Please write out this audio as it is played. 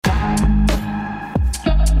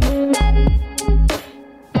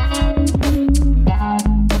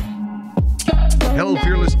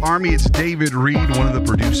Army. It's David Reed, one of the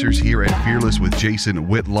producers here at Fearless with Jason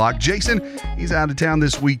Whitlock. Jason, he's out of town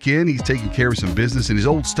this weekend. He's taking care of some business in his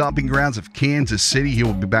old stomping grounds of Kansas City. He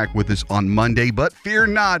will be back with us on Monday, but fear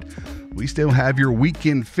not, we still have your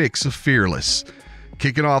weekend fix of Fearless.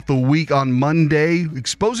 Kicking off the week on Monday,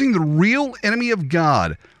 exposing the real enemy of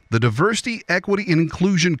God, the diversity, equity, and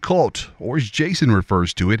inclusion cult, or as Jason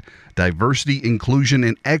refers to it, diversity, inclusion,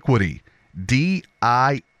 and equity,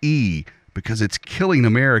 D.I.E, because it's killing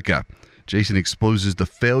America. Jason exposes the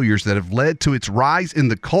failures that have led to its rise in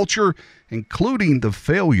the culture, including the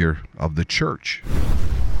failure of the church.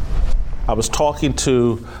 I was talking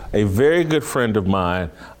to a very good friend of mine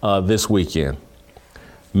this weekend.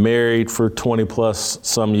 Married for 20 plus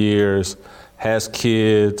some years, has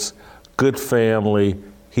kids, good family.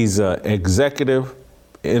 He's an executive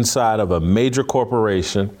inside of a major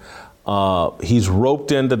corporation. He's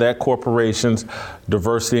roped into that corporation's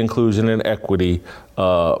diversity, inclusion, and equity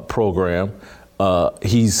program.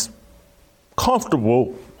 He's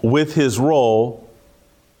comfortable with his role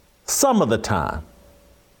some of the time.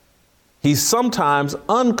 He's sometimes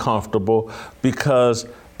uncomfortable because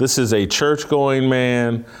this is a church-going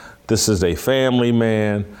man, this is a family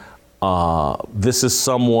man, this is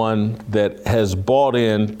someone that has bought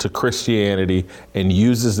into Christianity and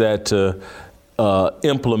uses that to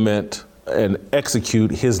implement and execute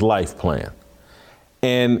his life plan.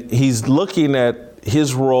 And he's looking at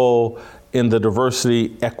his role in the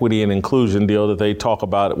diversity, equity, and inclusion deal that they talk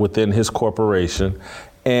about within his corporation.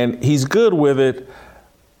 And he's good with it.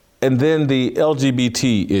 And then the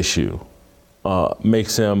LGBT issue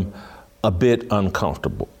makes him a bit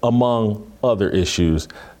uncomfortable, among other issues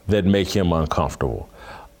that make him uncomfortable.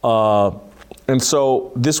 And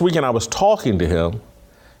so this weekend I was talking to him,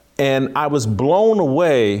 and I was blown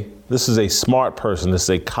away. This is a smart person. This is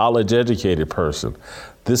a college-educated person.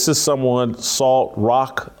 This is someone, Salt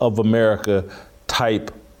Rock of America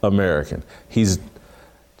type American. He's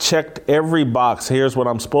checked every box. Here's what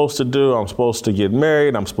I'm supposed to do. I'm supposed to get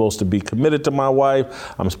married. I'm supposed to be committed to my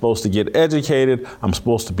wife. I'm supposed to get educated. I'm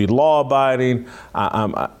supposed to be law-abiding.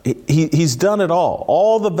 He's done it all.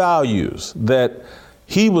 All the values that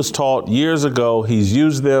he was taught years ago, he's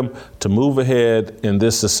used them to move ahead in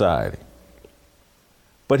this society.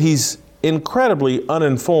 But he's incredibly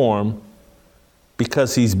uninformed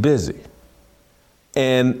because he's busy.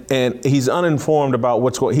 And he's uninformed about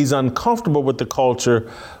what's going on. He's uncomfortable with the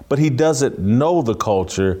culture, but he doesn't know the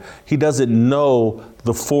culture. He doesn't know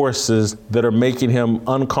the forces that are making him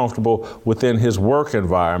uncomfortable within his work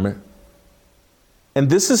environment. And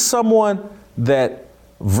this is someone that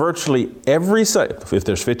virtually every Sunday, if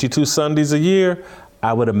there's 52 Sundays a year,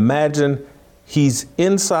 I would imagine he's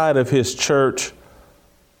inside of his church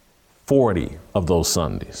 40 of those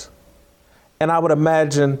Sundays. And I would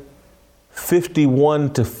imagine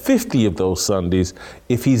 51 to 50 of those Sundays,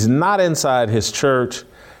 if he's not inside his church,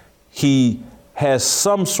 he has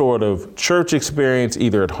some sort of church experience,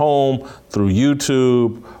 either at home, through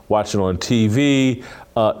YouTube, watching on TV.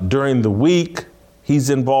 During the week, he's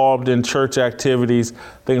involved in church activities,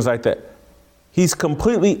 things like that. He's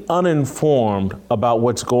completely uninformed about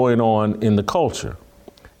what's going on in the culture.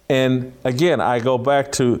 And again, I go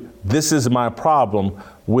back to, this is my problem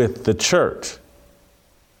with the church.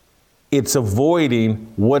 It's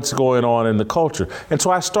avoiding what's going on in the culture. And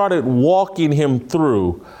so I started walking him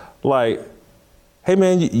through, like, hey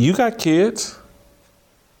man, you got kids?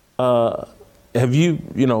 Have you,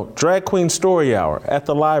 drag queen story hour at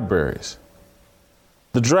the libraries?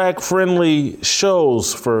 The drag-friendly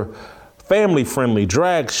shows for family-friendly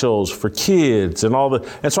drag shows for kids and all the,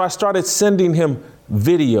 and so I started sending him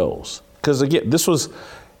videos. Because again,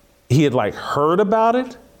 he had heard about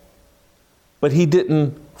it, but he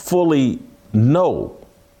didn't fully know.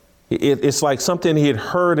 It's like something he had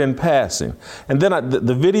heard in passing. And then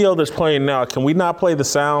the video that's playing now, can we not play the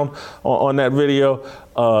sound on that video?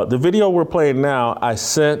 The video we're playing now, I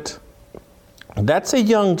sent, that's a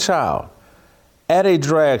young child at a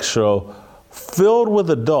drag show filled with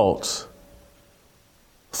adults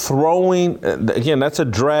throwing, again, that's a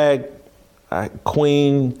drag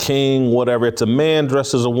queen, king, whatever. It's a man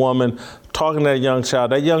dressed as a woman talking to that young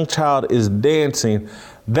child. That young child is dancing.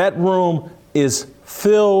 That room is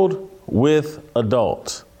filled with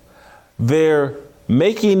adults. They're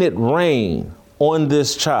making it rain on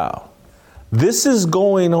this child. This is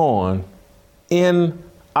going on in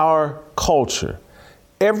our culture.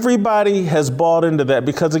 Everybody has bought into that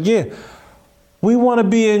because, again, we want to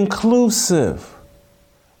be inclusive.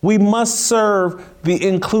 We must serve the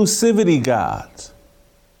inclusivity gods.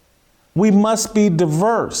 We must be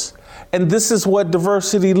diverse. And this is what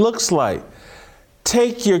diversity looks like.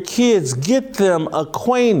 take your kids, get them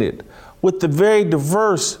acquainted with the very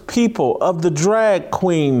diverse people of the drag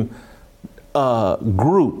queen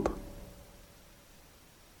group.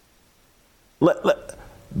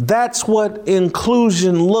 That's what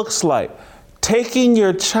inclusion looks like. Taking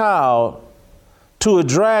your child to a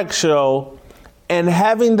drag show and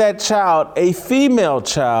having that child, a female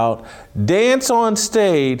child, dance on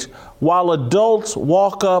stage while adults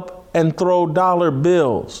walk up and throw dollar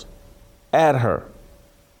bills at her.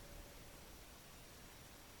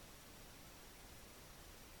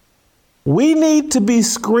 We need to be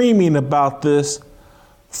screaming about this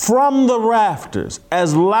from the rafters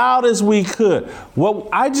as loud as we could. What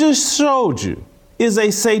I just showed you is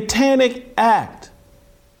a satanic act.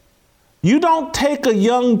 You don't take a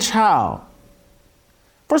young child.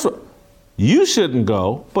 First of all, you shouldn't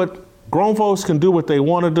go, but grown folks can do what they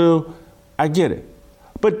want to do. I get it.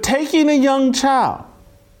 But taking a young child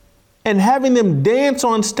and having them dance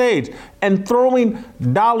on stage and throwing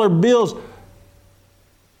dollar bills,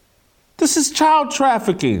 this is child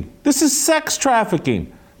trafficking. This is sex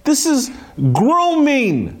trafficking. This is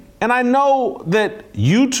grooming. And I know that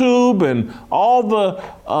YouTube and all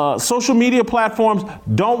the social media platforms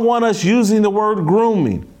don't want us using the word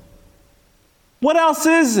grooming. What else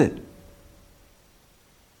is it?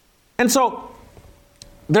 And so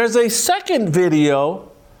there's a second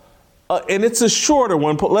video, and it's a shorter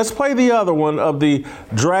one. Let's play the other one of the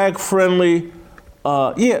drag-friendly.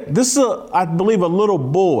 This is, I believe, a little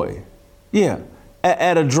boy.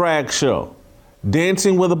 At a drag show,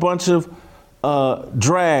 dancing with a bunch of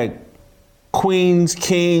drag queens,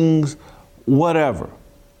 kings, whatever.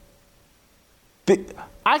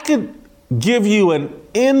 I could give you an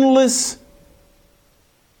endless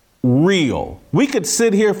reel. We could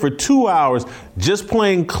sit here for 2 hours just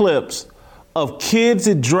playing clips of kids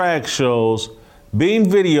at drag shows being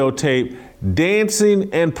videotaped,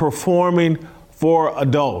 dancing and performing for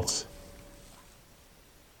adults.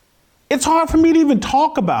 It's hard for me to even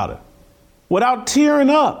talk about it without tearing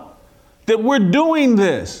up that we're doing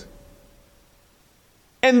this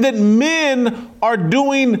and that men are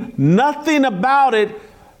doing nothing about it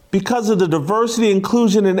because of the diversity,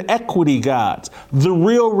 inclusion, and equity gods, the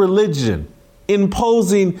real religion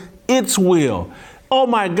imposing its will. Oh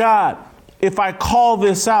my God, if I call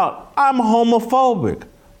this out, I'm homophobic,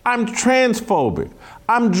 I'm transphobic,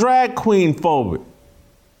 I'm drag queen phobic.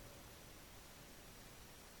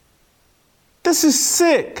 This is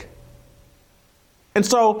sick. And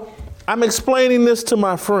so I'm explaining this to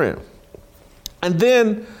my friend. And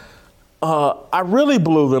then I really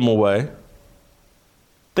blew them away.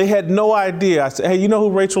 They had no idea. I said, hey, you know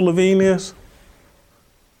who Rachel Levine is?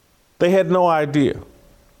 They had no idea.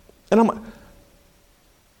 And I'm like,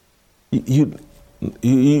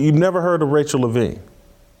 you've never heard of Rachel Levine.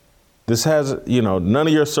 This has, none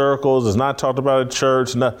of your circles. It's not talked about at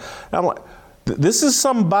church. I'm like, this is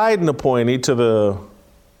some Biden appointee to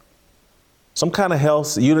some kind of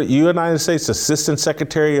health, United States Assistant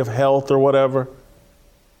Secretary of Health or whatever.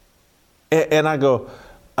 And I go,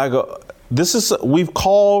 we've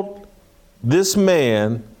called this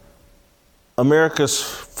man America's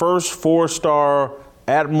first 4-star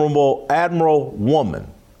admiral woman.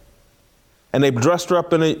 And they've dressed her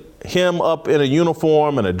him up in a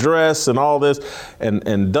uniform and a dress and all this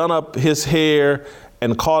and done up his hair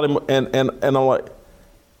and called him, and I'm like,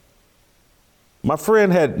 my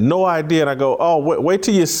friend had no idea. And I go, oh, wait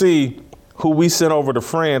till you see who we sent over to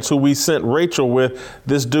France, who we sent Rachel with,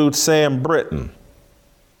 this dude, Sam Britton.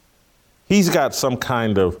 He's got some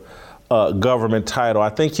kind of government title. I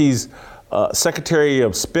think he's Secretary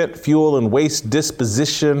of Spent Fuel and Waste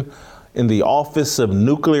Disposition in the Office of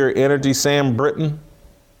Nuclear Energy, Sam Britton.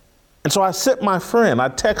 And so I sent my friend, I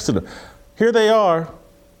texted him, here they are,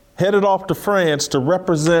 headed off to France to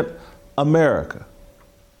represent America.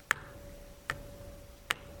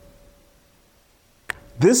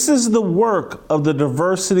 This is the work of the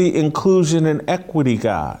diversity, inclusion, and equity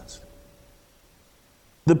gods.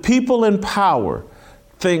 The people in power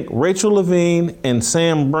think Rachel Levine and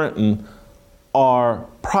Sam Brinton are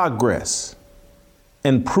progress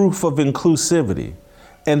and proof of inclusivity,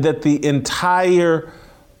 and that the entire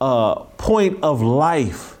point of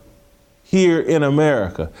life here in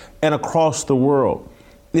America and across the world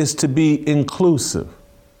is to be inclusive.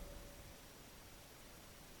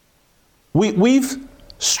 We've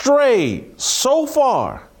strayed so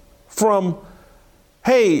far from,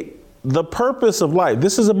 hey, the purpose of life.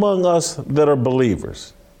 This is among us that are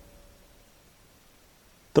believers.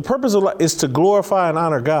 The purpose of life is to glorify and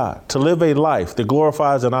honor God, to live a life that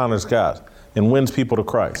glorifies and honors God and wins people to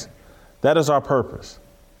Christ. That is our purpose.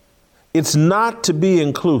 It's not to be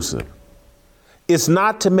inclusive. It's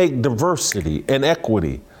not to make diversity and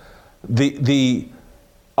equity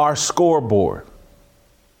our scoreboard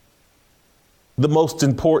the most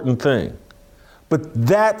important thing. But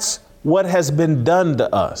that's what has been done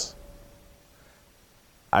to us.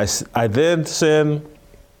 I then send,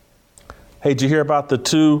 hey, did you hear about the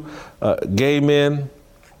two gay men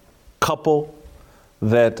couple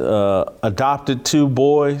that adopted two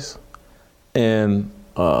boys and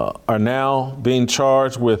are now being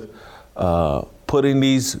charged with putting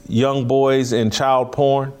these young boys in child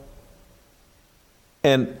porn?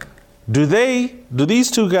 And do these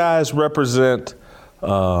two guys represent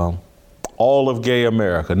all of gay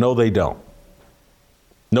America? No, they don't.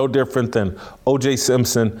 No different than O.J.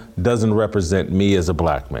 Simpson doesn't represent me as a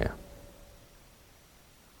black man.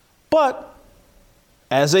 But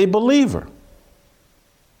as a believer,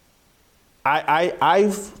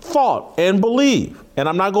 I've thought and believe, and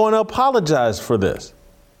I'm not going to apologize for this.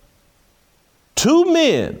 Two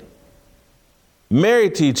men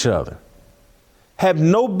married to each other have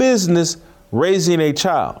no business raising a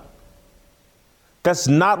child. That's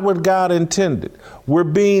not what God intended. We're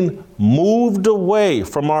being moved away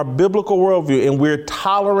from our biblical worldview, and we're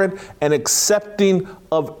tolerant and accepting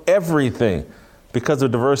of everything because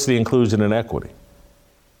of diversity, inclusion, and equity.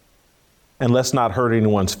 And let's not hurt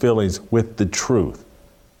anyone's feelings with the truth.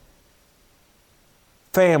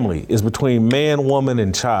 Family is between man, woman,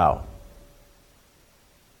 and child.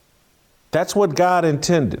 That's what God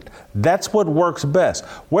intended. That's what works best,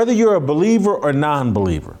 whether you're a believer or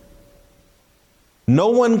non-believer. No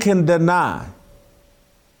one can deny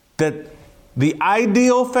that the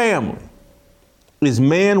ideal family is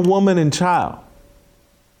man, woman, and child.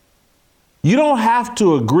 You don't have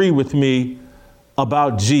to agree with me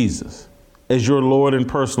about Jesus as your Lord and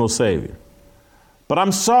personal Savior. But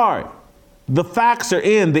I'm sorry, the facts are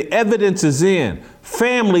in, the evidence is in.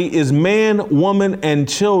 Family is man, woman, and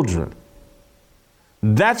children.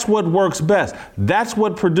 That's what works best. That's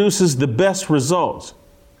what produces the best results.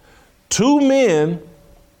 Two men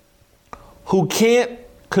who can't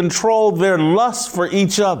control their lust for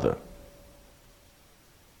each other.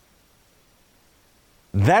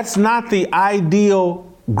 That's not the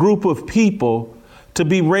ideal group of people to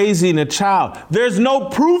be raising a child. There's no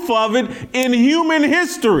proof of it in human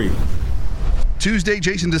history. Tuesday,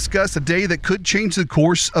 Jason discussed a day that could change the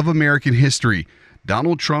course of American history.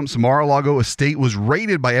 Donald Trump's Mar-a-Lago estate was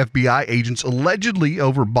raided by FBI agents allegedly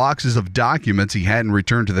over boxes of documents he hadn't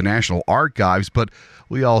returned to the National Archives, but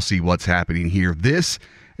we all see what's happening here. This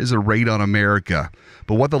is a raid on America.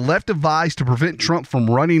 But what the left devised to prevent Trump from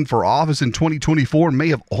running for office in 2024 may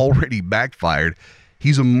have already backfired.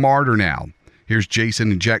 He's a martyr now. Here's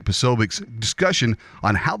Jason and Jack Posovic's discussion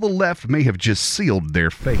on how the left may have just sealed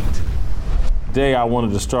their fate. Today, I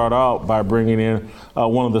wanted to start out by bringing in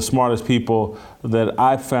one of the smartest people that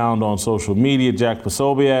I found on social media, Jack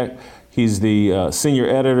Posobiec. He's the senior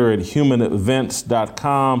editor at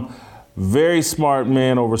humanevents.com. Very smart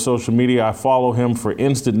man over social media. I follow him for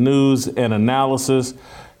instant news and analysis.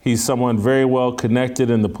 He's someone very well connected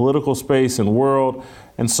in the political space and world.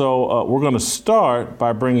 And so we're going to start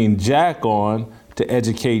by bringing Jack on to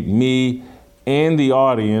educate me and the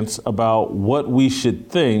audience about what we should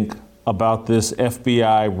think about this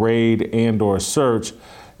FBI raid and or search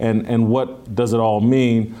and what does it all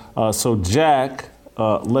mean. So Jack,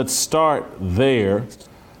 let's start there.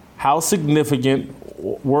 How significant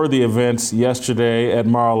were the events yesterday at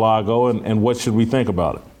Mar-a-Lago and what should we think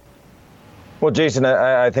about it? Well, Jason,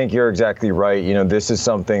 I think you're exactly right. You know, this is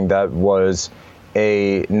something that was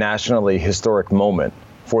a nationally historic moment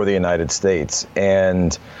for the United States.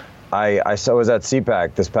 And I was at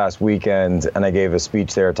CPAC this past weekend, and I gave a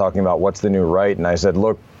speech there talking about what's the new right. And I said,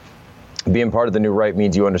 look, being part of the new right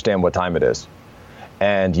means you understand what time it is.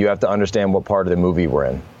 And you have to understand what part of the movie we're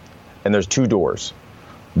in. And there's two doors.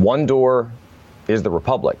 One door is the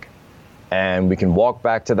Republic. And we can walk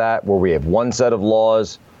back to that where we have one set of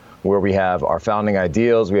laws, where we have our founding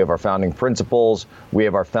ideals, we have our founding principles, we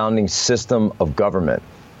have our founding system of government.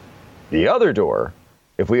 The other door,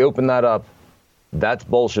 if we open that up, that's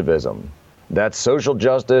Bolshevism. That's social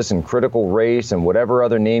justice and critical race and whatever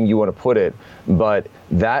other name you want to put it. But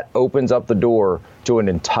that opens up the door to an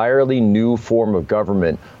entirely new form of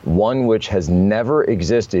government, one which has never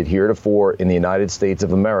existed heretofore in the United States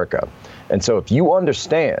of America. And so if you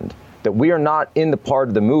understand that we are not in the part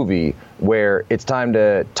of the movie where it's time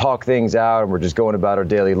to talk things out and we're just going about our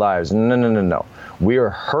daily lives. No. We are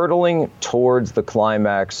hurtling towards the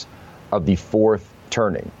climax of the fourth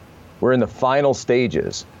turning. We're in the final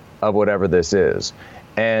stages of whatever this is.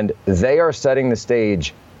 And they are setting the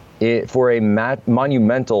stage for a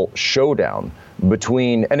monumental showdown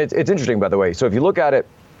between, and it's interesting, by the way. So if you look at it,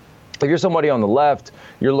 if you're somebody on the left,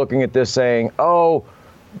 you're looking at this saying, oh,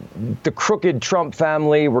 the crooked Trump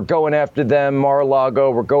family, we're going after them,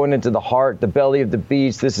 Mar-a-Lago, we're going into the heart, the belly of the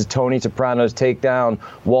beast. This is Tony Soprano's takedown.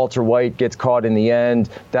 Walter White gets caught in the end.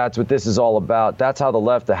 That's what this is all about. That's how the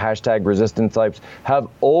left, the hashtag resistance types, have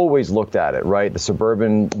always looked at it, right? The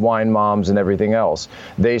suburban wine moms and everything else.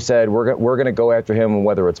 They said, we're going to go after him,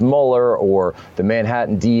 whether it's Mueller or the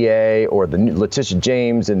Manhattan DA or the Letitia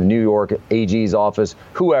James in the New York AG's office,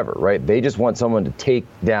 whoever, right? They just want someone to take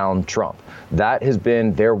down Trump. That has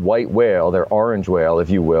been their white whale, their orange whale, if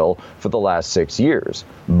you will, for the last 6 years.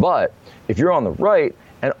 But if you're on the right,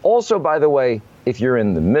 and also, by the way, if you're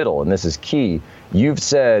in the middle, and this is key, you've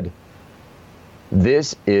said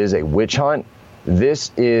this is a witch hunt.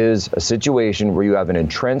 This is a situation where you have an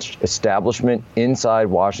entrenched establishment inside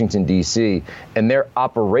Washington, D.C., and their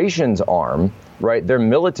operations arm, right, their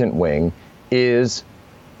militant wing, is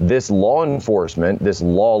this law enforcement, this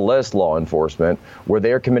lawless law enforcement, where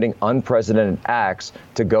they're committing unprecedented acts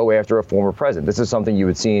to go after a former president. This is something you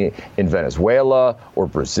would see in Venezuela or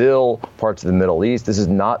Brazil, parts of the Middle East. This is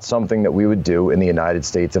not something that we would do in the United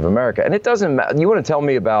States of America. And it doesn't matter. You want to tell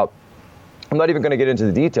me about, I'm not even going to get into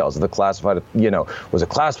the details of the classified, was it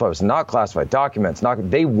classified, was it not classified, documents,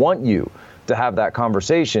 they want you to have that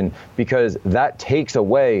conversation, because that takes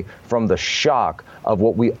away from the shock of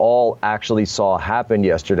what we all actually saw happen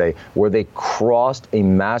yesterday, where they crossed a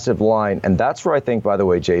massive line. And that's where I think, by the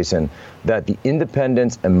way, Jason, that the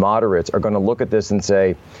independents and moderates are going to look at this and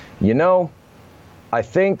say, I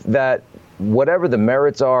think that whatever the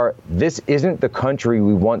merits are, this isn't the country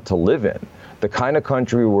we want to live in. The kind of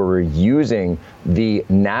country where we're using the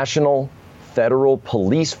national federal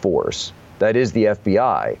police force, that is the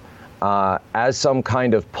FBI, as some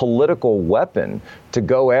kind of political weapon to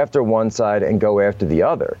go after one side and go after the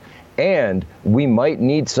other. And we might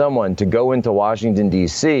need someone to go into Washington,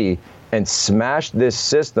 D.C. and smash this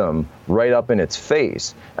system right up in its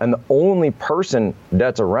face. And the only person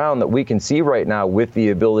that's around that we can see right now with the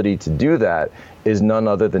ability to do that is none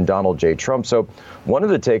other than Donald J. Trump. So one of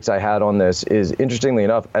the takes I had on this is, interestingly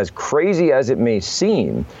enough, as crazy as it may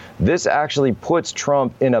seem, this actually puts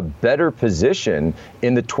Trump in a better position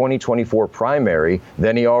in the 2024 primary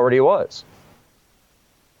than he already was.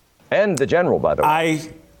 And the general, by the way.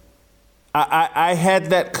 I had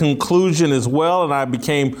that conclusion as well, and I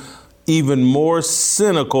became even more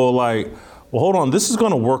cynical, like, well, hold on, this is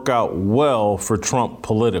going to work out well for Trump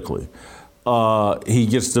politically. He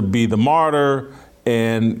gets to be the martyr,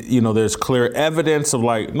 and, there's clear evidence of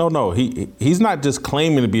he's not just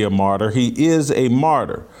claiming to be a martyr, he is a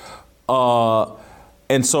martyr.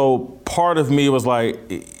 And so part of me was like,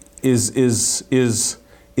 is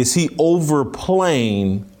he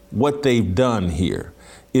overplaying what they've done here?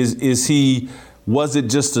 Was it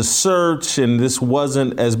just a search and this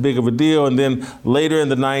wasn't as big of a deal? And then later in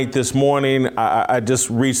the night this morning, I just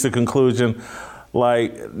reached the conclusion,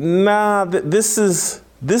 this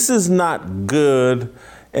is not good.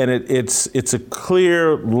 And it's a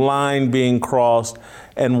clear line being crossed.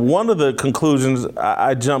 And one of the conclusions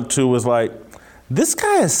I jumped to was this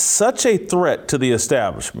guy is such a threat to the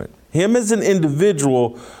establishment, him as an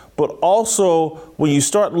individual, but also when you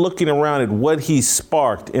start looking around at what he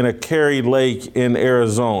sparked in a Kari Lake in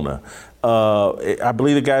Arizona. I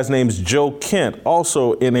believe the guy's name is Joe Kent,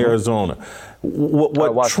 also in Arizona.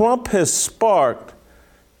 What Trump has sparked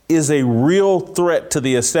is a real threat to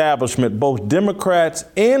the establishment, both Democrats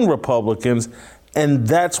and Republicans, and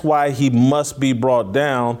that's why he must be brought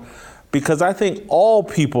down, because I think all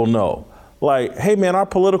people know, hey man, our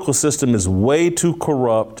political system is way too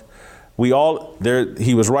corrupt. He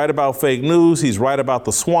was right about fake news. He's right about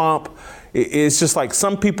the swamp. It's just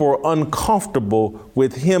some people are uncomfortable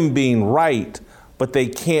with him being right, but they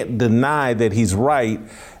can't deny that he's right.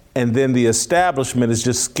 And then the establishment is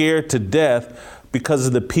just scared to death because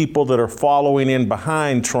of the people that are following in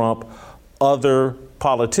behind Trump, other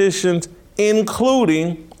politicians,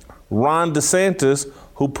 including Ron DeSantis,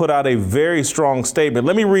 who put out a very strong statement.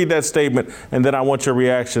 Let me read that statement, and then I want your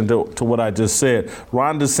reaction to what I just said.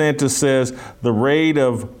 Ron DeSantis says, the raid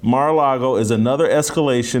of Mar-a-Lago is another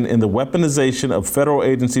escalation in the weaponization of federal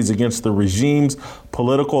agencies against the regime's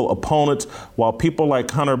political opponents. While people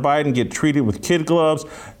like Hunter Biden get treated with kid gloves,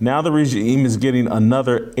 now the regime is getting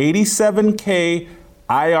another 87K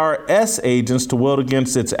IRS agents to wield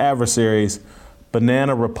against its adversaries.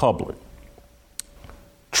 Banana Republic.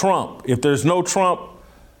 Trump. If there's no Trump,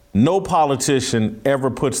 no politician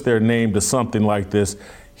ever puts their name to something like this.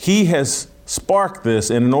 He has sparked this.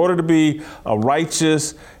 And in order to be a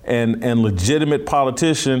righteous and legitimate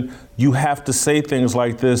politician, you have to say things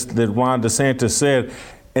like this that Ron DeSantis said,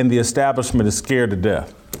 and the establishment is scared to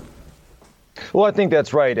death. Well, I think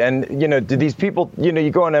that's right. And, do these people,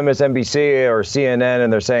 you go on MSNBC or CNN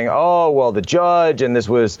and they're saying, oh, well, the judge and this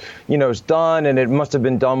was, it's done and it must have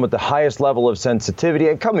been done with the highest level of sensitivity.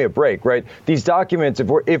 And cut me a break, right? These documents,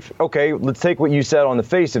 okay, let's take what you said on the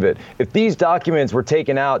face of it. If these documents were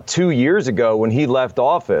taken out 2 years ago when he left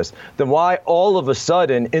office, then why all of a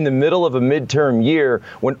sudden in the middle of a midterm year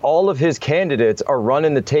when all of his candidates are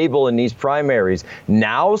running the table in these primaries,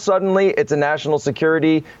 now suddenly it's a national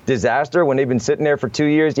security disaster when they've been sitting there for 2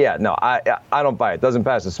 years? Yeah, no, I don't buy it. Doesn't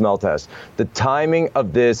pass the smell test. The timing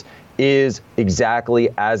of this is exactly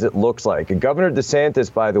as it looks like. And Governor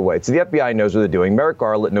DeSantis, by the way, so the FBI knows what they're doing. Merrick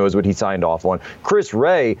Garland knows what he signed off on. Chris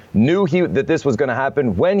Wray knew that this was going to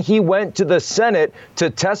happen when he went to the Senate to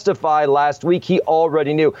testify last week. He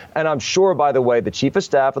already knew. And I'm sure, by the way, the chief of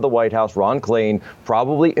staff of the White House, Ron Klain,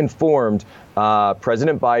 probably informed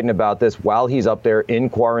President Biden about this while he's up there in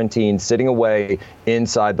quarantine, sitting away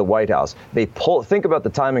inside the White House. Think about the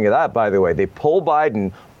timing of that, by the way. They pull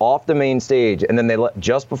Biden off the main stage, and then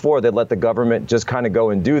just before they let the government just kind of go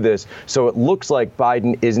and do this. So it looks like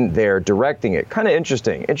Biden isn't there directing it. Kind of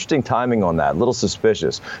interesting timing on that. A little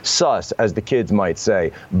suspicious. Sus, as the kids might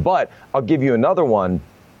say. But I'll give you another one,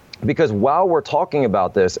 because while we're talking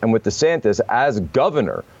about this and with DeSantis as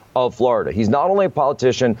governor of Florida, he's not only a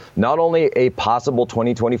politician, not only a possible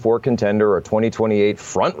 2024 contender or 2028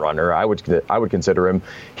 front runner, I would consider him.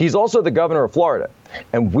 He's also the governor of Florida.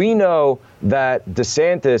 And we know that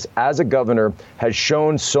DeSantis, as a governor, has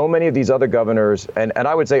shown so many of these other governors, and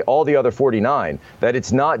I would say all the other 49, that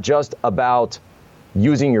it's not just about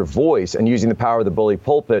using your voice and using the power of the bully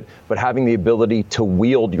pulpit, but having the ability to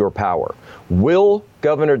wield your power. Will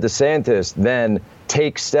Governor DeSantis then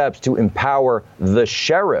take steps to empower the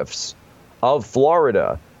sheriffs of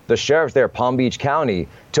Florida, the sheriffs there, Palm Beach County,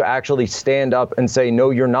 to actually stand up and say, no,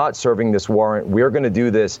 you're not serving this warrant. We're going to do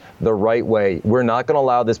this the right way. We're not going to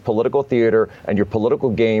allow this political theater and your political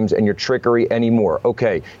games and your trickery anymore.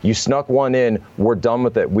 Okay, you snuck one in. We're done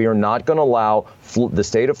with it. We are not going to allow the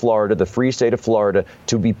state of Florida, the free state of Florida,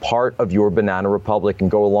 to be part of your banana republic and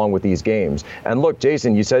go along with these games. And look,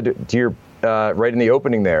 Jason, you said to your right in the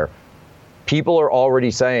opening there, people are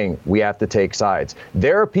already saying we have to take sides.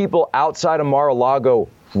 There are people outside of Mar-a-Lago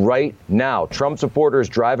right now, Trump supporters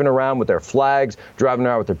driving around with their flags, driving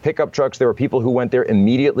around with their pickup trucks. There were people who went there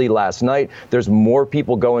immediately last night. There's more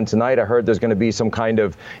people going tonight. I heard there's going to be some kind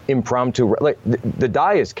of impromptu, like the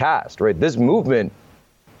die is cast, right? This movement,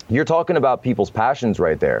 you're talking about people's passions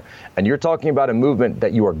right there. And you're talking about a movement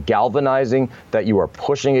that you are galvanizing, that you are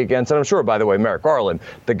pushing against. And I'm sure, by the way, Merrick Garland,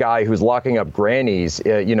 the guy who's locking up grannies,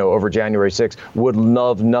 over January 6th, would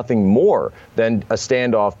love nothing more than a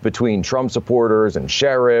standoff between Trump supporters and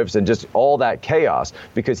sheriffs and just all that chaos,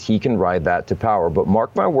 because he can ride that to power. But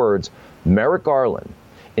mark my words, Merrick Garland,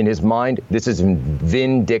 in his mind, this is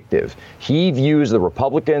vindictive. He views the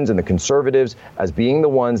Republicans and the conservatives as being the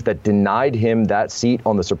ones that denied him that seat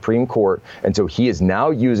on the Supreme Court. And so he is now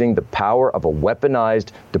using the power of a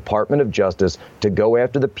weaponized Department of Justice to go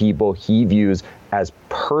after the people he views as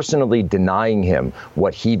personally denying him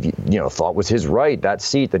what he thought was his right, that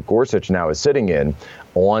seat that Gorsuch now is sitting in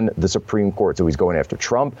on the Supreme Court. So he's going after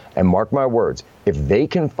Trump. And mark my words, if they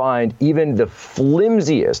can find even the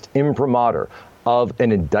flimsiest imprimatur of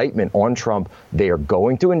an indictment on Trump, they are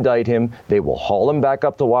going to indict him. They will haul him back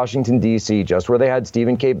up to Washington, D.C., just where they had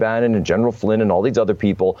Stephen K. Bannon and General Flynn and all these other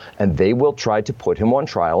people, and they will try to put him on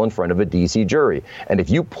trial in front of a D.C. jury. And if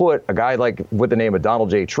you put a guy like with the name of Donald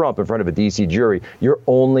J. Trump in front of a D.C. jury, you're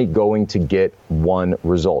only going to get one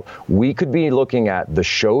result. We could be looking at the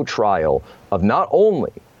show trial of not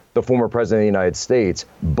only the former president of the United States,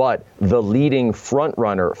 but the leading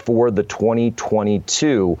frontrunner for the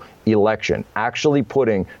 2022 election, actually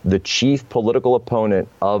putting the chief political opponent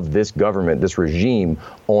of this government, this regime,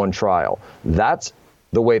 on trial. That's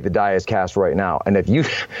the way the die is cast right now. And if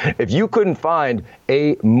you couldn't find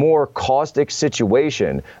a more caustic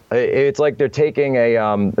situation, it's like they're taking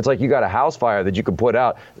it's like you got a house fire that you could put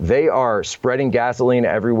out. They are spreading gasoline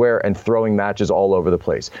everywhere and throwing matches all over the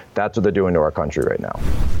place. That's what they're doing to our country right now.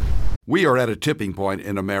 We are at a tipping point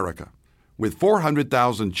in America. With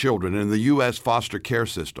 400,000 children in the U.S. foster care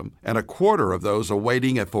system and a quarter of those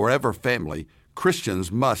awaiting a forever family,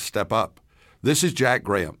 Christians must step up. This is Jack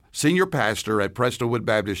Graham, Senior Pastor at Prestonwood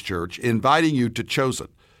Baptist Church, inviting you to Chosen,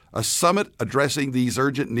 a summit addressing these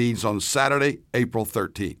urgent needs on Saturday, April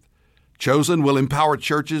 13th. Chosen will empower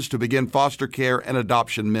churches to begin foster care and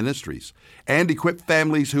adoption ministries and equip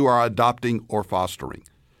families who are adopting or fostering.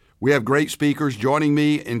 We have great speakers joining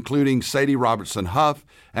me, including Sadie Robertson Huff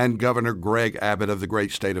and Governor Greg Abbott of the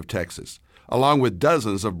great state of Texas, along with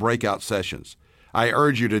dozens of breakout sessions. I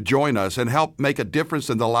urge you to join us and help make a difference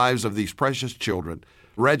in the lives of these precious children.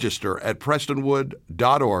 Register at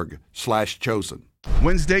prestonwood.org/chosen.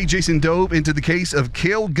 Wednesday, Jason dove into the case of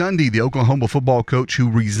Cale Gundy, the Oklahoma football coach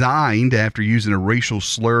who resigned after using a racial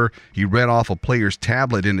slur he read off a player's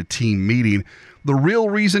tablet in a team meeting. The real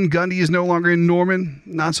reason Gundy is no longer in Norman,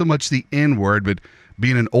 not so much the N-word, but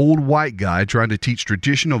being an old white guy trying to teach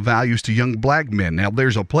traditional values to young black men. Now,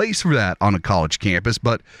 there's a place for that on a college campus,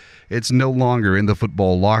 but it's no longer in the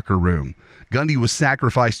football locker room. Gundy was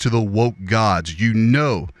sacrificed to the woke gods. You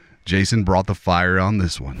know Jason brought the fire on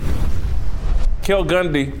this one. Cale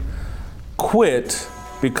Gundy quit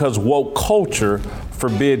because woke culture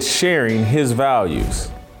forbids sharing his values.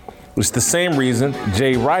 It's the same reason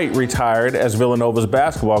Jay Wright retired as Villanova's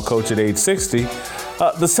basketball coach at age 60.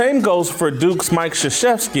 The same goes for Duke's Mike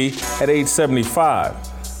Krzyzewski at age 75.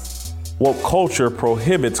 Woke culture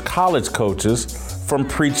prohibits college coaches from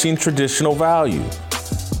preaching traditional values.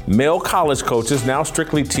 Male college coaches now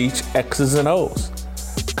strictly teach X's and O's.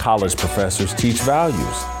 College professors teach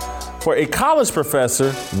values. For a college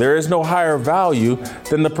professor, there is no higher value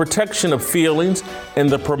than the protection of feelings and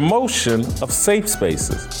the promotion of safe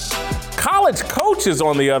spaces. College coaches,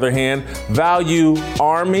 on the other hand, value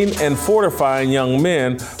arming and fortifying young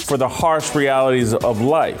men for the harsh realities of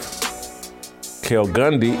life. Cale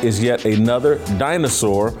Gundy is yet another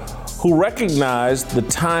dinosaur who recognized the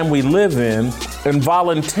time we live in and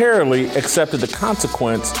voluntarily accepted the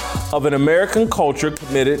consequence of an American culture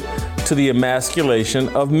committed to the emasculation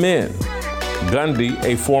of men. Gundy,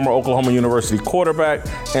 a former Oklahoma University quarterback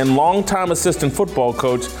and longtime assistant football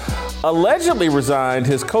coach, allegedly resigned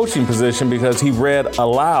his coaching position because he read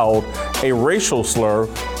aloud a racial slur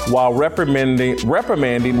while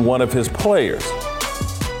reprimanding one of his players.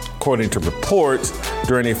 According to reports,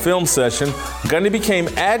 during a film session, Gundy became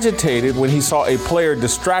agitated when he saw a player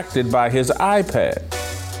distracted by his iPad.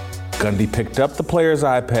 Gundy picked up the player's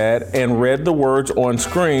iPad and read the words on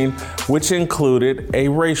screen, which included a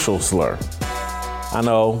racial slur. I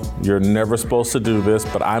know you're never supposed to do this,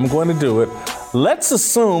 but I'm going to do it. Let's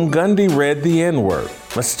assume Gundy read the N-word.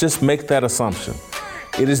 Let's just make that assumption.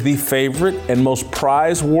 It is the favorite and most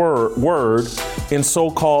prized word in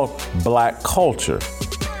so-called black culture.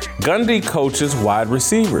 Gundy coaches wide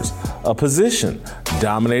receivers, a position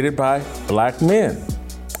dominated by black men.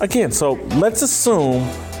 Again, so let's assume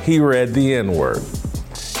he read the N-word.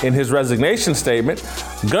 In his resignation statement,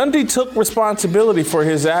 Gundy took responsibility for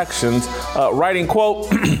his actions, writing, quote,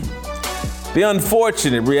 "The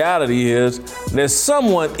unfortunate reality is that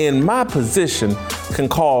someone in my position can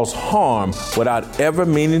cause harm without ever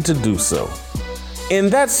meaning to do so.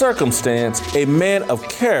 In that circumstance, a man of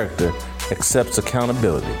character accepts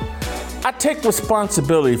accountability. I take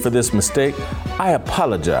responsibility for this mistake. I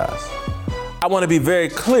apologize. I want to be very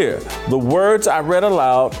clear. The words I read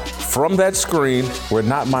aloud from that screen were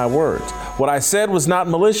not my words. What I said was not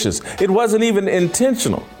malicious. It wasn't even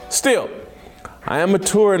intentional. Still, I am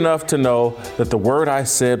mature enough to know that the word I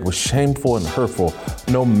said was shameful and hurtful,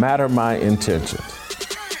 no matter my intentions."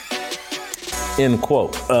 End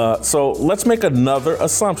quote. So let's make another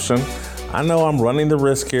assumption. I know I'm running the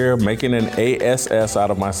risk here, making an ASS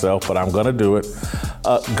out of myself, but I'm going to do it.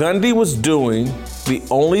 Gundy was doing the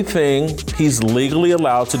only thing he's legally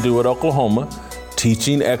allowed to do at Oklahoma,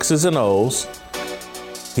 teaching X's and O's.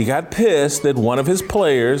 He got pissed that one of his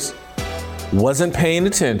players wasn't paying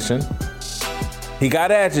attention. He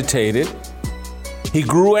got agitated. He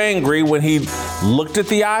grew angry when he looked at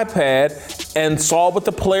the iPad and saw what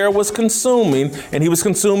the player was consuming, and he was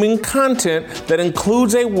consuming content that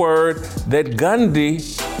includes a word that Gundy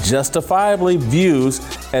justifiably views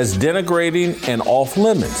as denigrating and off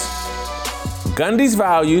limits. Gundy's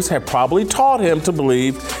values have probably taught him to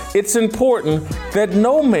believe it's important that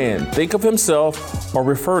no man think of himself or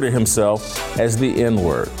refer to himself as the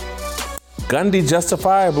N-word. Gundy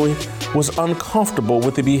justifiably was uncomfortable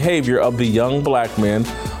with the behavior of the young black men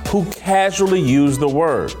who casually used the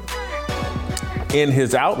word. In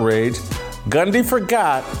his outrage, Gundy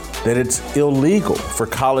forgot that it's illegal for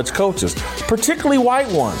college coaches, particularly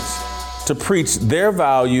white ones, to preach their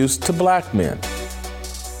values to black men.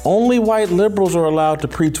 Only white liberals are allowed to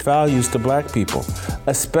preach values to black people,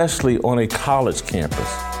 especially on a college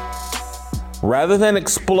campus. Rather than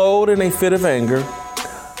explode in a fit of anger,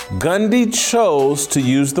 Gundy chose to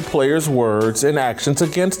use the player's words and actions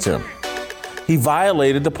against him. He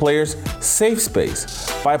violated the player's safe space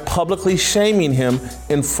by publicly shaming him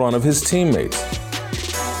in front of his teammates.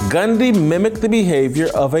 Gundy mimicked the behavior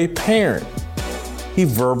of a parent. He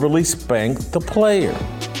verbally spanked the player.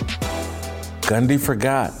 Gundy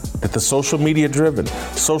forgot that the social media-driven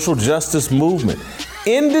social justice movement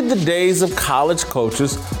ended the days of college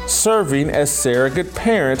coaches serving as surrogate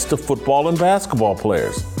parents to football and basketball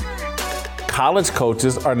players. College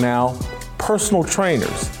coaches are now personal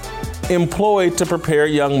trainers, employed to prepare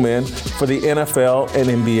young men for the NFL and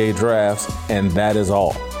NBA drafts, and that is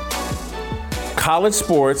all. College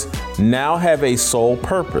sports now have a sole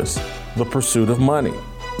purpose, the pursuit of money.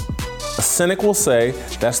 A cynic will say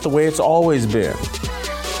that's the way it's always been.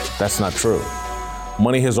 That's not true.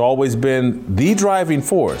 Money has always been the driving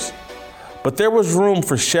force, but there was room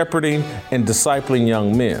for shepherding and discipling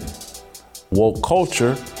young men. Woke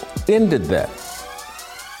culture ended that.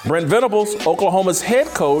 Brent Venables, Oklahoma's head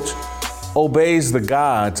coach, obeys the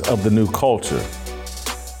gods of the new culture.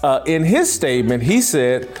 In his statement, he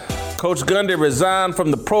said, Coach Gundy resigned from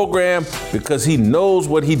the program because he knows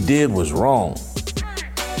what he did was wrong.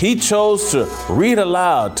 He chose to read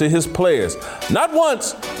aloud to his players, not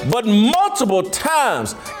once, but multiple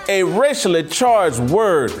times, a racially charged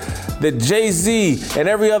word that Jay-Z and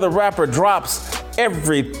every other rapper drops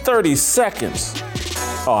every 30 seconds.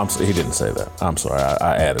 Oh, I'm sorry, he didn't say that. I'm sorry,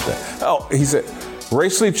 I added that. Oh, he said,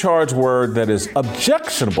 racially charged word that is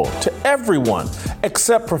objectionable to everyone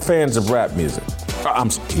except for fans of rap music.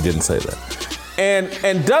 He didn't say that.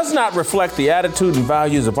 And does not reflect the attitude and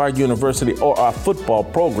values of our university or our football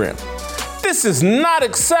program. This is not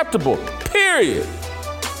acceptable, period.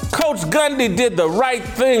 Coach Gundy did the right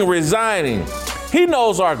thing resigning. He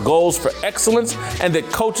knows our goals for excellence and that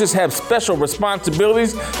coaches have special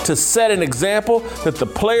responsibilities to set an example that the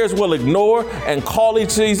players will ignore and call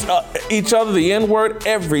each other the N-word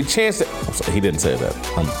every chance. He didn't say that.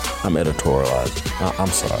 I'm editorializing. I'm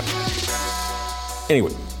sorry.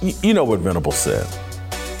 Anyway, you know what Venables said.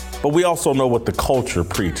 But we also know what the culture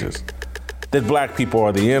preaches. That black people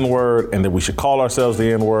are the N-word and that we should call ourselves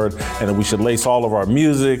the N-word and that we should lace all of our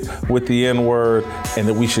music with the N-word and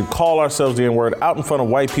that we should call ourselves the N-word out in front of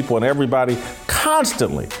white people and everybody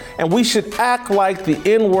constantly. And we should act like the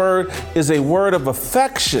N-word is a word of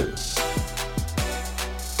affection.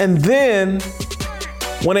 And then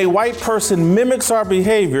when a white person mimics our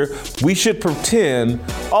behavior, we should pretend,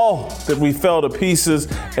 that we fell to pieces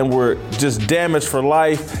and we're just damaged for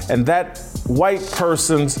life, and that white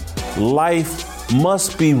person's life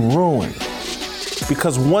must be ruined.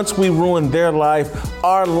 Because once we ruin their life,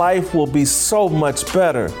 our life will be so much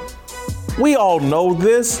better. We all know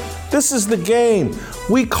this. This is the game.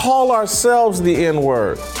 We call ourselves the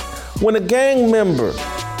N-word. When a gang member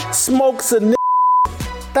smokes a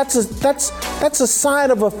that's a sign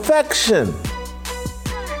of affection.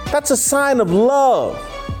 That's a sign of love.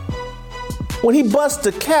 When he busts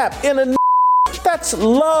a cap in a that's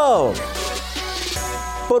love.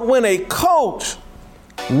 But when a coach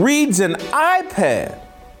reads an iPad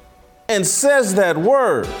and says that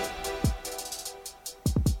word,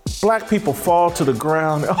 black people fall to the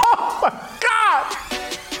ground. Oh my God!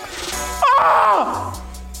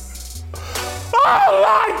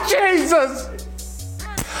 Oh Lord Jesus!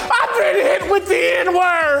 I've been hit with the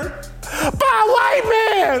N-word by a white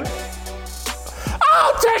man.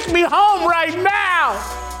 Oh, take me home right now,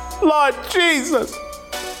 Lord Jesus.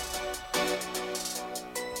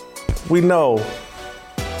 We know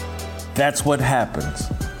that's what happens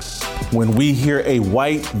when we hear a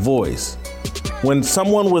white voice, when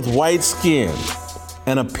someone with white skin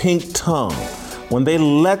and a pink tongue, when they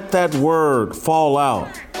let that word fall out.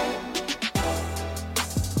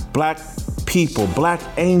 Black people, black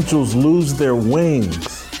angels lose their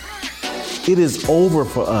wings. It is over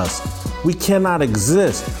for us. We cannot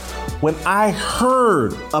exist. When I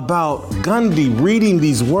heard about Gundy reading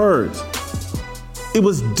these words, it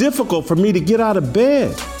was difficult for me to get out of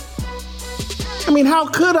bed. I mean, how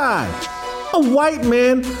could I? A white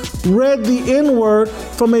man read the N-word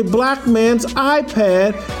from a black man's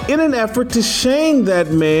iPad in an effort to shame that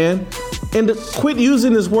man and to quit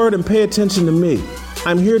using this word and pay attention to me.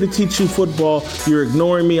 I'm here to teach you football. You're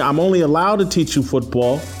ignoring me. I'm only allowed to teach you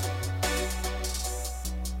football.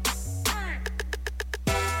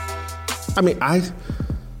 When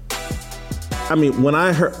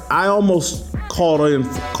I heard, I almost called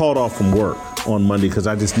off from work on Monday because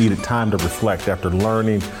I just needed time to reflect after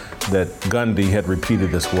learning that Gundy had repeated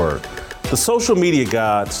this word. The social media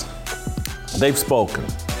gods, they've spoken.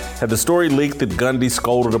 Had the story leaked that Gundy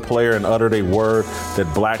scolded a player and uttered a word that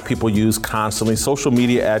black people use constantly, social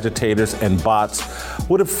media agitators and bots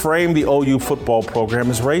would have framed the OU football program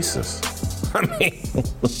as racist. I mean,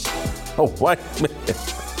 a white man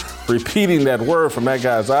repeating that word from that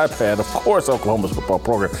guy's iPad. Of course, Oklahoma's football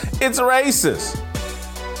program. It's racist.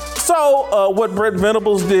 So what Brent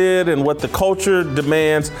Venables did and what the culture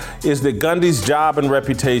demands is that Gundy's job and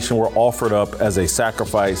reputation were offered up as a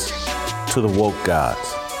sacrifice to the woke gods.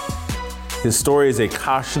 His story is a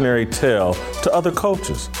cautionary tale to other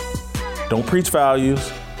coaches. Don't preach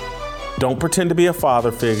values. Don't pretend to be a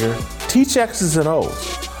father figure. Teach X's and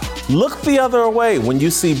O's. Look the other way when you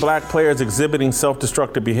see black players exhibiting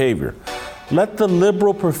self-destructive behavior. Let the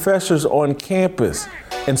liberal professors on campus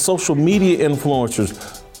and social media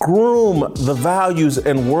influencers groom the values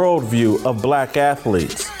and worldview of black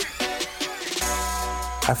athletes.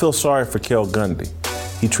 I feel sorry for Kel Gundy.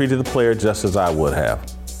 He treated the player just as I would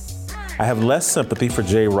have. I have less sympathy for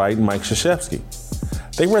Jay Wright and Mike Krzyzewski.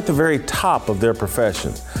 They were at the very top of their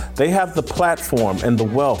profession. They have the platform and the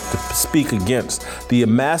wealth to speak against the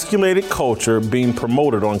emasculated culture being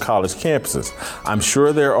promoted on college campuses. I'm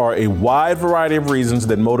sure there are a wide variety of reasons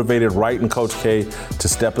that motivated Wright and Coach K to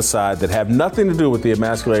step aside that have nothing to do with the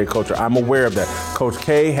emasculated culture. I'm aware of that. Coach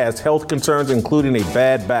K has health concerns, including a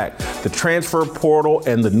bad back. The transfer portal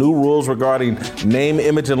and the new rules regarding name,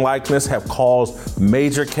 image, and likeness have caused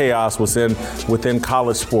major chaos within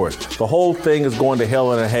college sports. The whole thing is going to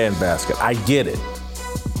hell in a handbasket. I get it.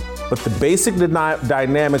 But the basic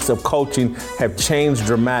dynamics of coaching have changed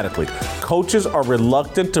dramatically. Coaches are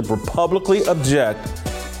reluctant to publicly object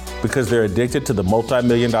because they're addicted to the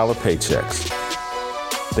multi-million-dollar paychecks.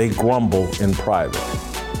 They grumble in private.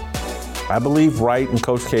 I believe Wright and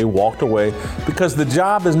Coach K walked away because the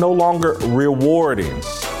job is no longer rewarding.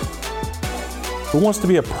 Who wants to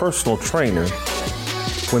be a personal trainer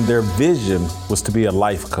when their vision was to be a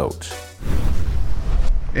life coach?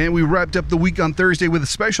 And we wrapped up the week on Thursday with a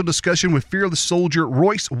special discussion with fearless soldier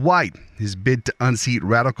Royce White. His bid to unseat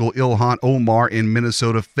radical Ilhan Omar in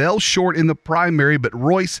Minnesota fell short in the primary, but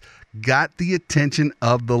Royce got the attention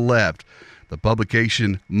of the left. The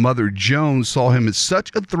publication Mother Jones saw him as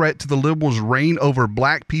such a threat to the liberals' reign over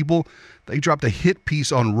black people, they dropped a hit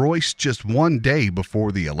piece on Royce just one day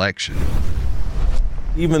before the election.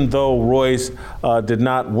 Even though Royce did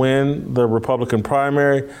not win the Republican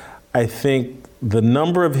primary, I think the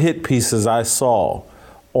number of hit pieces I saw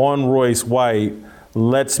on Royce White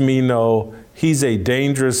lets me know he's a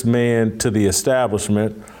dangerous man to the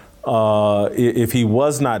establishment. If he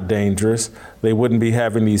was not dangerous, they wouldn't be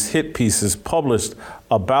having these hit pieces published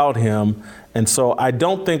about him. And so I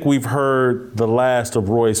don't think we've heard the last of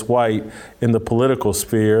Royce White in the political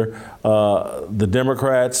sphere. The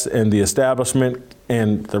Democrats and the establishment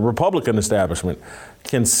and the Republican establishment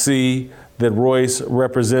can see that Royce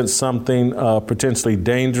represents something potentially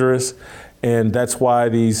dangerous, and that's why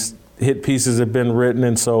these hit pieces have been written.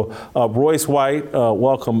 And so, Royce White,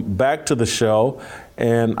 welcome back to the show.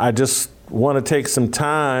 And I just want to take some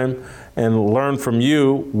time and learn from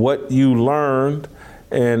you what you learned,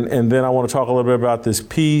 and then I want to talk a little bit about this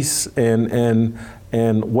piece and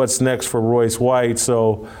what's next for Royce White.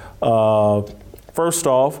 So, first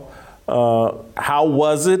off, how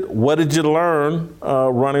was it? What did you learn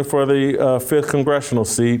running for the 5th congressional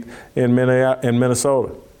seat in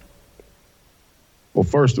Minnesota? Well,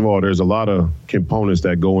 first of all, there's a lot of components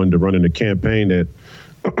that go into running a campaign that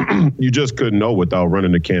you just couldn't know without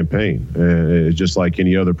running a campaign. It's just like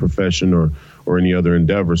any other profession or any other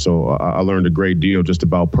endeavor. So I learned a great deal just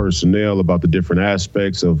about personnel, about the different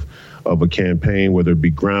aspects of a campaign, whether it be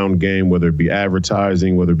ground game, whether it be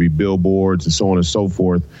advertising, whether it be billboards, and so on and so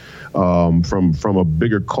forth. From a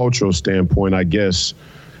bigger cultural standpoint, I guess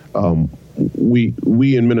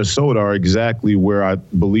we in Minnesota are exactly where I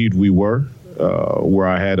believed we were, where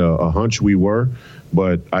I had a hunch we were,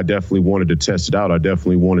 but I definitely wanted to test it out. I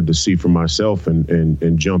definitely wanted to see for myself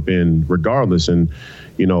and jump in regardless. And,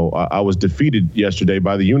 you know, I was defeated yesterday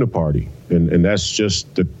by the Uniparty, and that's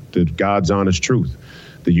just the God's honest truth.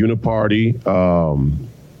 The Uniparty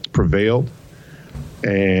prevailed.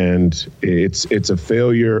 And it's a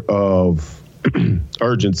failure of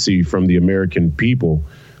urgency from the American people,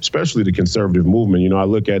 especially the conservative movement. You know, I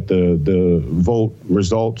look at the vote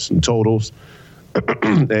results and totals,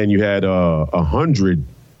 and you had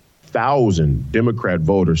 100,000 Democrat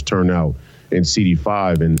voters turn out in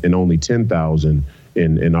CD5 and only 10,000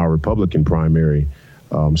 in our Republican primary.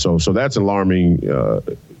 So that's alarming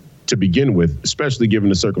to begin with, especially given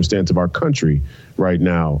the circumstance of our country right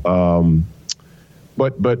now.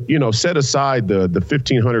 But you know, set aside the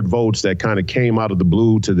 1,500 votes that kind of came out of the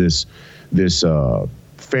blue to this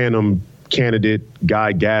phantom candidate,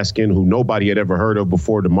 Guy Gaskin, who nobody had ever heard of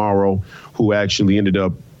before tomorrow, who actually ended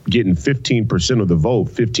up getting 15% of the vote,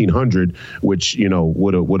 1,500, which,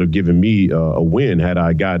 would have given me a win had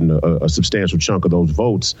I gotten a substantial chunk of those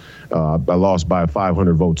votes. I lost by a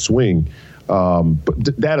 500 vote swing. But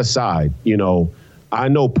that aside, I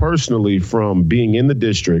know personally from being in the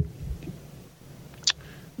district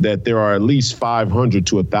that there are at least 500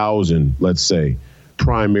 to 1,000, let's say,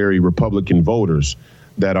 primary Republican voters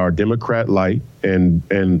that are Democrat light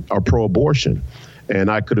and are pro-abortion. And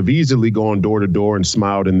I could have easily gone door to door and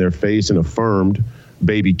smiled in their face and affirmed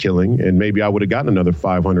baby killing, and maybe I would have gotten another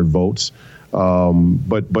 500 votes.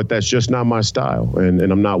 But that's just not my style, and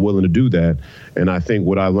I'm not willing to do that. And I think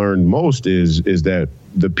what I learned most is that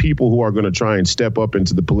the people who are going to try and step up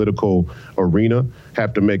into the political arena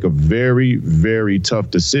have to make a very, very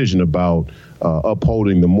tough decision about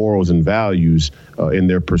upholding the morals and values in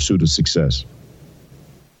their pursuit of success.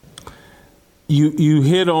 You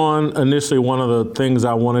hit on initially one of the things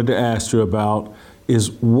I wanted to ask you about is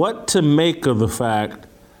what to make of the fact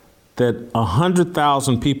that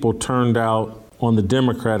 100,000 people turned out on the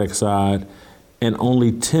Democratic side and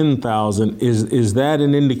only 10,000. Is that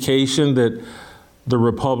an indication that the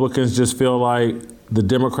Republicans just feel like the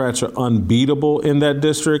Democrats are unbeatable in that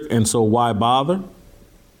district, and so why bother?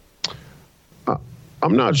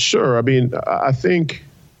 I'm not sure. I mean, I think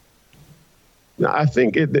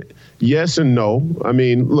it, yes and no. I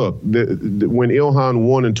mean, look, when Ilhan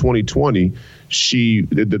won in 2020,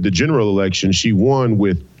 the general election, she won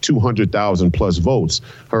with 200,000 plus votes.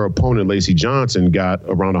 Her opponent, Lacey Johnson, got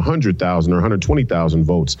around 100,000 or 120,000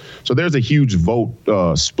 votes. So there's a huge vote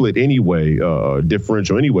split anyway,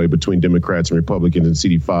 differential anyway, between Democrats and Republicans in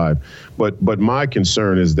CD5. But my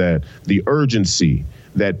concern is that the urgency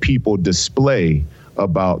that people display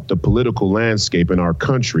about the political landscape in our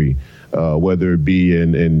country, whether it be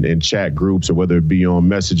in chat groups or whether it be on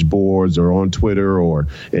message boards or on Twitter or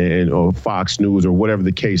Fox News or whatever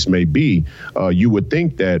the case may be, you would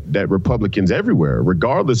think that Republicans everywhere,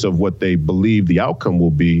 regardless of what they believe the outcome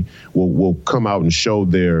will be, will come out and show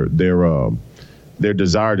their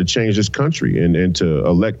desire to change this country and to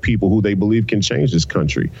elect people who they believe can change this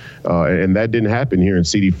country. And that didn't happen here in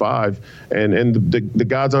CD5. And the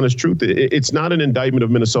God's honest truth, it's not an indictment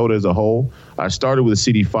of Minnesota as a whole. I started with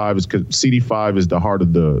CD5 because CD5 is the heart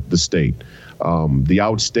of the state. The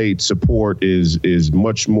outstate support is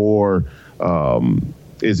much more,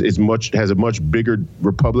 has a much bigger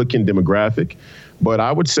Republican demographic. But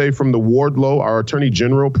I would say from the Wardlow, our Attorney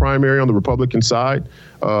General primary on the Republican side,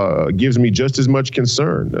 gives me just as much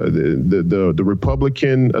concern. The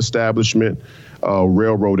Republican establishment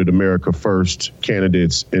railroaded America First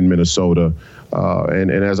candidates in Minnesota.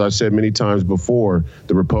 And as I said many times before,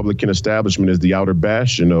 the Republican establishment is the outer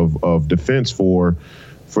bastion of defense for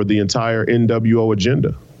the entire NWO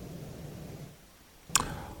agenda.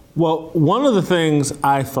 Well, one of the things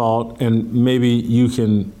I thought, and maybe you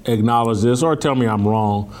can acknowledge this or tell me I'm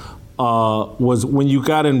wrong, was when you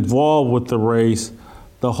got involved with the race,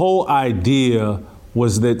 the whole idea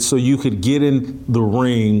was that so you could get in the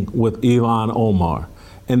ring with Ilhan Omar,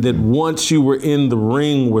 and that once you were in the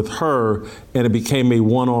ring with her and it became a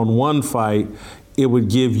one-on-one fight, it would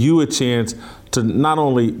give you a chance to not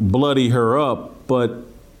only bloody her up, but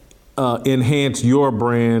enhance your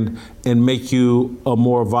brand and make you a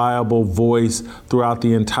more viable voice throughout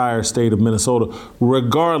the entire state of Minnesota,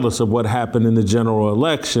 regardless of what happened in the general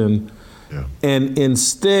election. Yeah. And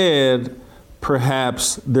instead,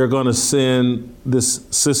 perhaps they're going to send this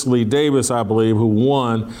Cicely Davis, I believe, who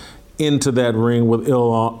won, into that ring with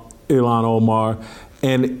Ilhan Omar,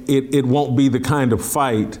 and it won't be the kind of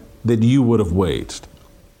fight that you would have waged.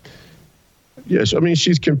 Yes, I mean,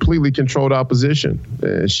 she's completely controlled opposition.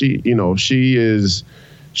 She is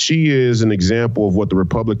an example of what the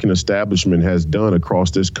Republican establishment has done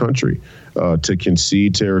across this country to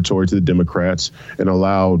concede territory to the Democrats and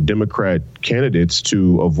allow Democrat candidates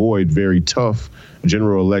to avoid very tough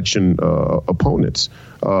general election opponents.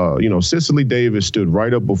 Cicely Davis stood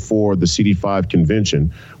right up before the CD5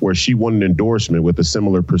 convention where she won an endorsement with a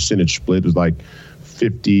similar percentage split. It was like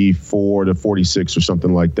 54 to 46 or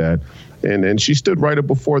something like that. And she stood right up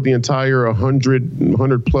before the entire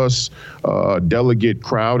 100 plus delegate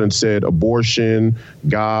crowd and said abortion,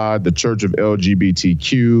 God, the Church of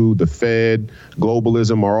LGBTQ, the Fed,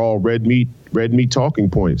 globalism are all red meat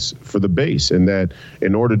talking points for the base. And that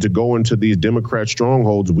in order to go into these Democrat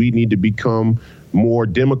strongholds, we need to become more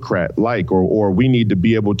Democrat-like or we need to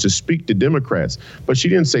be able to speak to Democrats. But she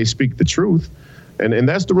didn't say speak the truth. And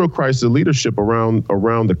that's the real crisis of leadership around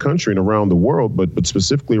the country and around the world, but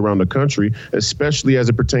specifically around the country, especially as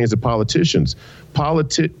it pertains to politicians.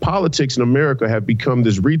 Politics in America have become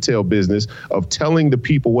this retail business of telling the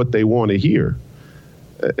people what they want to hear.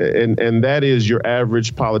 And that is your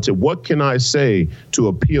average politician. What can I say to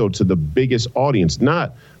appeal to the biggest audience?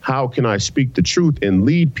 Not how can I speak the truth and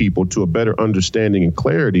lead people to a better understanding and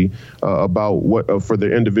clarity about what for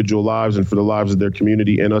their individual lives and for the lives of their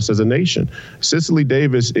community and us as a nation. Cicely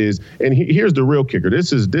Davis is, and here's the real kicker.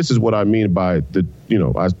 This is what I mean by the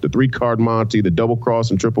 3-card Monty, the double cross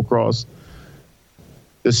and triple cross.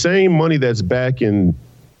 The same money that's backing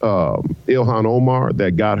Ilhan Omar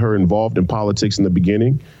that got her involved in politics in the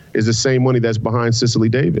beginning is the same money that's behind Cicely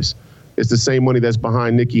Davis. It's the same money that's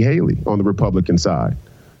behind Nikki Haley on the Republican side.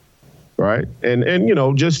 Right. And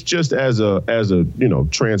just as a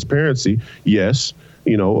transparency, yes,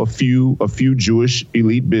 a few Jewish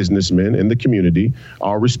elite businessmen in the community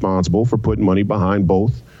are responsible for putting money behind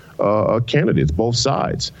both candidates, both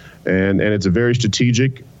sides. And it's a very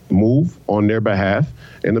strategic move on their behalf.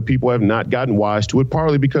 And the people have not gotten wise to it,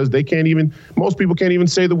 partly because most people can't even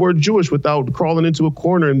say the word Jewish without crawling into a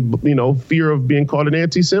corner and, fear of being called an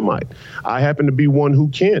anti-Semite. I happen to be one who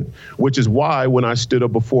can, which is why when I stood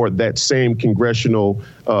up before that same congressional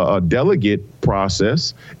delegate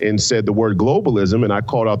process and said the word globalism, and I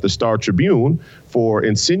called out the Star Tribune for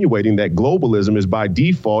insinuating that globalism is by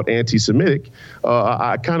default anti-Semitic,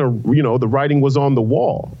 I kind of, the writing was on the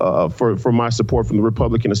wall for my support from the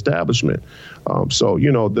Republican establishment.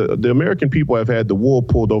 The American people have had the wool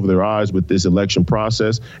pulled over their eyes with this election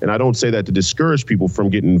process. And I don't say that to discourage people from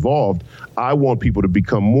getting involved. I want people to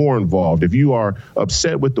become more involved. If you are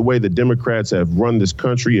upset with the way the Democrats have run this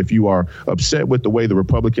country, if you are upset with the way the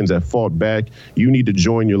Republicans have fought back, you need to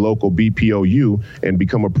join your local BPOU and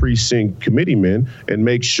become a precinct committeeman and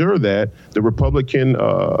make sure that the Republican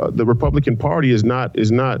Party is not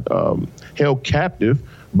held captive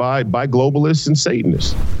by globalists and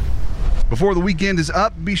Satanists. Before the weekend is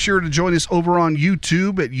up, be sure to join us over on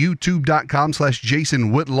YouTube at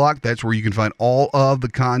youtube.com/Jason Whitlock. That's where you can find all of the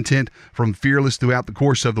content from Fearless throughout the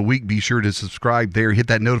course of the week. Be sure to subscribe there. Hit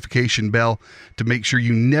that notification bell to make sure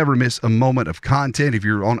you never miss a moment of content. If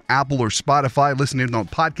you're on Apple or Spotify listening on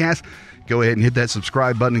podcast, go ahead and hit that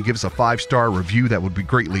subscribe button and give us a 5-star review. That would be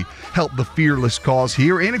greatly help the Fearless cause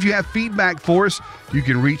here. And if you have feedback for us, you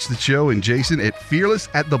can reach the show and Jason at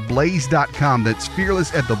fearless@theblaze.com. That's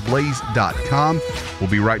fearless@theblaze.com. We'll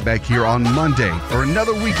be right back here on Monday for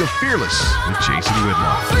another week of Fearless with Jason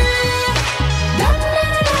Whitlock.